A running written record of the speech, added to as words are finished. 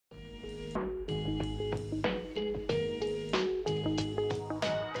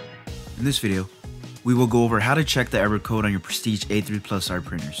In this video, we will go over how to check the error code on your Prestige A3+r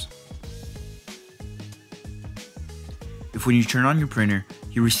printers. If when you turn on your printer,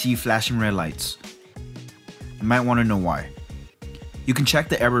 you receive flashing red lights, you might want to know why. You can check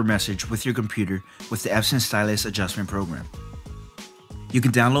the error message with your computer with the Epson Stylus Adjustment program. You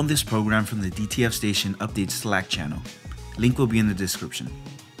can download this program from the DTF Station Updates Slack channel. Link will be in the description.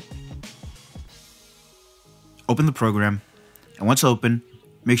 Open the program, and once open,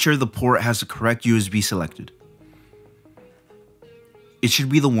 make sure the port has the correct USB selected. It should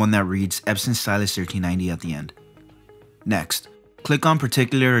be the one that reads Epson Stylus 1390 at the end. Next, click on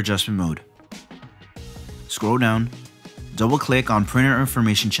Particular Adjustment Mode. Scroll down, double-click on Printer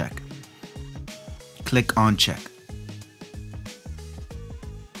Information Check. Click on Check.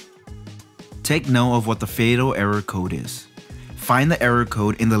 Take note of what the fatal error code is. Find the error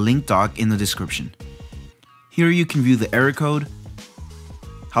code in the link doc in the description. Here you can view the error code,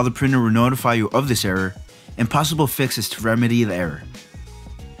 how the printer will notify you of this error, and possible fixes to remedy the error.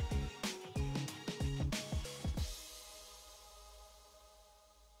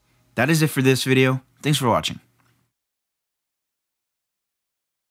 That is it for this video. Thanks for watching.